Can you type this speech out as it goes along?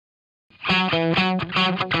Have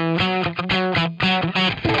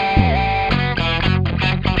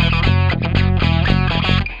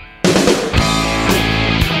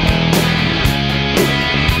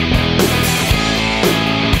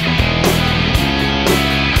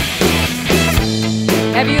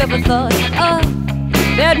you ever thought of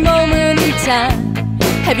that moment in time?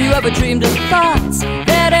 Have you ever dreamed of thoughts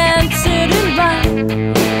that answered in rhyme?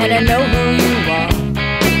 And I know who you are,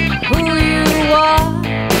 who you are.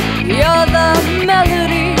 You're the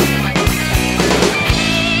melody.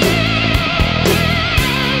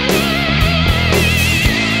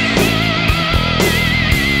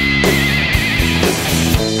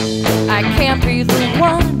 I can't be the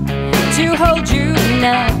one to hold you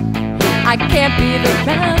now. I can't be the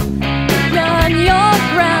round on your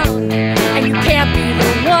ground, and you can't be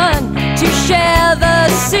the one to share the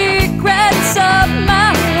secrets of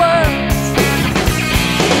my words.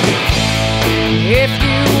 If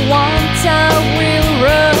you want, I will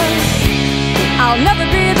run. I'll never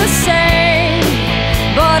be the same,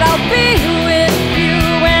 but I'll be with you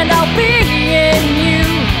and I'll be in you.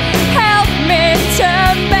 Help me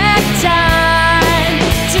turn back time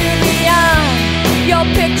to beyond your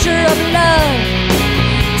picture of love,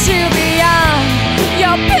 to beyond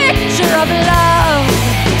your picture of love.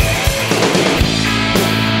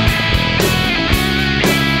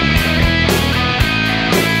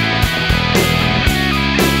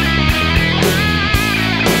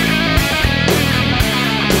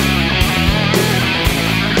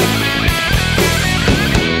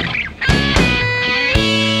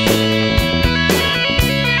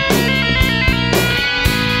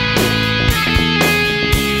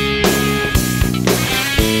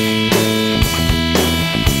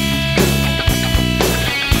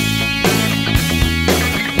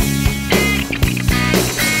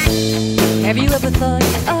 Have you ever thought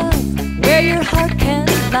of where your heart can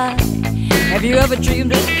lie? Have you ever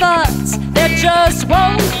dreamed of thoughts that just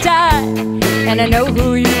won't die? And I know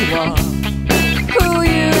who you are, who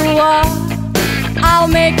you are. I'll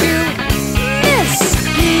make you miss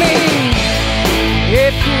me.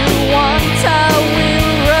 If you want, I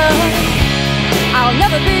will run. I'll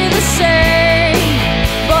never be the same,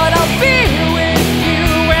 but I'll be with you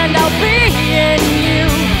and I'll be in you.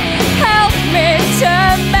 Help me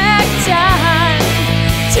turn back time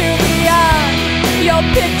to beyond your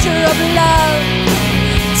picture of love,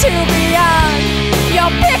 to beyond your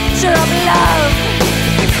picture of love.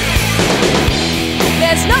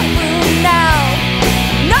 There's no room now,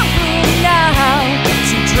 no room now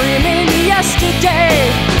to dream in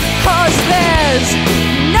yesterday, 'cause there's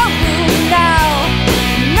no room now,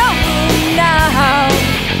 no room now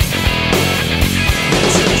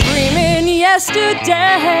to dream in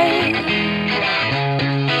yesterday.